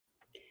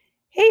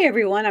Hey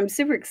everyone, I'm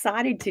super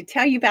excited to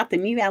tell you about the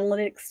new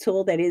analytics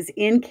tool that is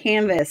in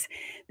Canvas.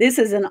 This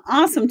is an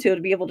awesome tool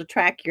to be able to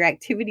track your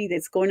activity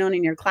that's going on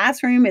in your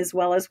classroom, as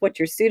well as what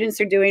your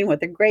students are doing, what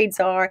their grades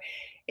are,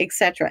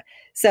 etc.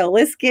 So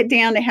let's get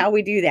down to how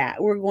we do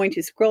that. We're going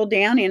to scroll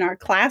down in our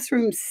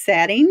classroom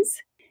settings.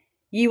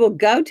 You will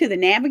go to the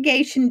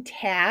navigation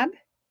tab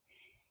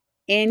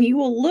and you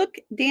will look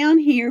down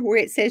here where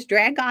it says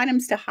drag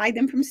items to hide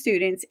them from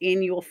students,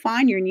 and you will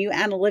find your new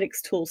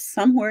analytics tool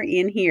somewhere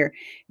in here.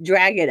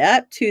 Drag it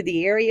up to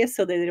the area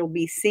so that it'll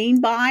be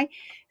seen by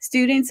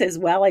students as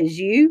well as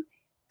you.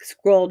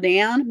 Scroll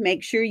down,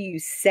 make sure you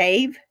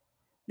save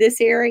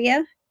this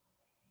area.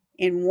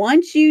 And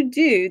once you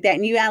do, that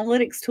new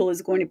analytics tool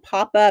is going to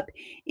pop up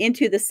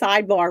into the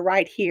sidebar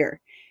right here.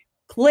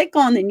 Click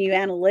on the new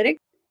analytics.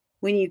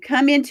 When you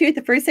come into it,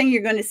 the first thing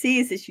you're going to see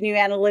is this new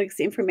analytics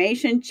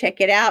information.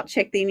 Check it out.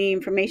 Check the new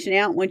information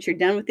out. Once you're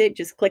done with it,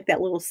 just click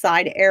that little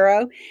side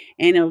arrow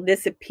and it'll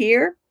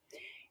disappear.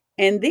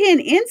 And then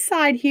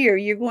inside here,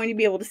 you're going to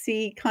be able to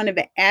see kind of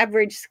an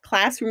average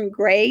classroom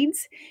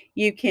grades.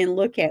 You can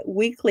look at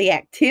weekly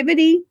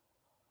activity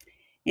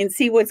and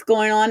see what's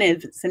going on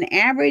if it's an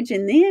average.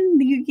 And then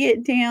you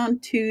get down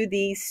to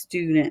the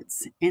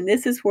students. And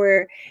this is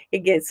where it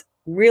gets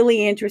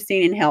really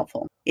interesting and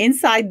helpful.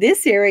 Inside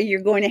this area, you're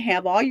going to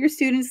have all your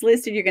students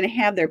listed. You're going to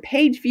have their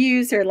page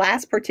views, their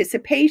last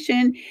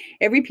participation,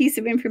 every piece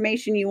of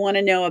information you want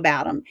to know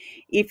about them.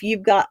 If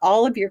you've got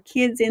all of your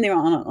kids in there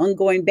on an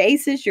ongoing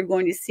basis, you're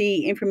going to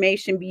see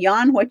information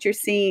beyond what you're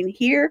seeing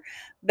here.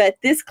 But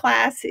this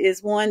class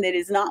is one that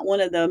is not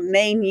one of the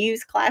main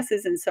used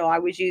classes, and so I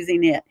was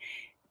using it.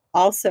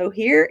 Also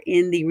here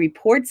in the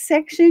reports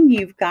section,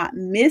 you've got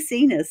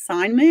missing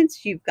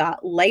assignments, you've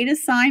got late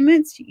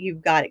assignments,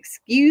 you've got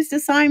excused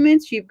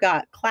assignments, you've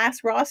got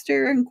class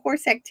roster and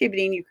course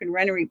activity, and you can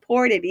run a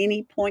report at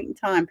any point in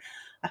time.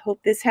 I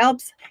hope this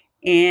helps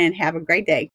and have a great day.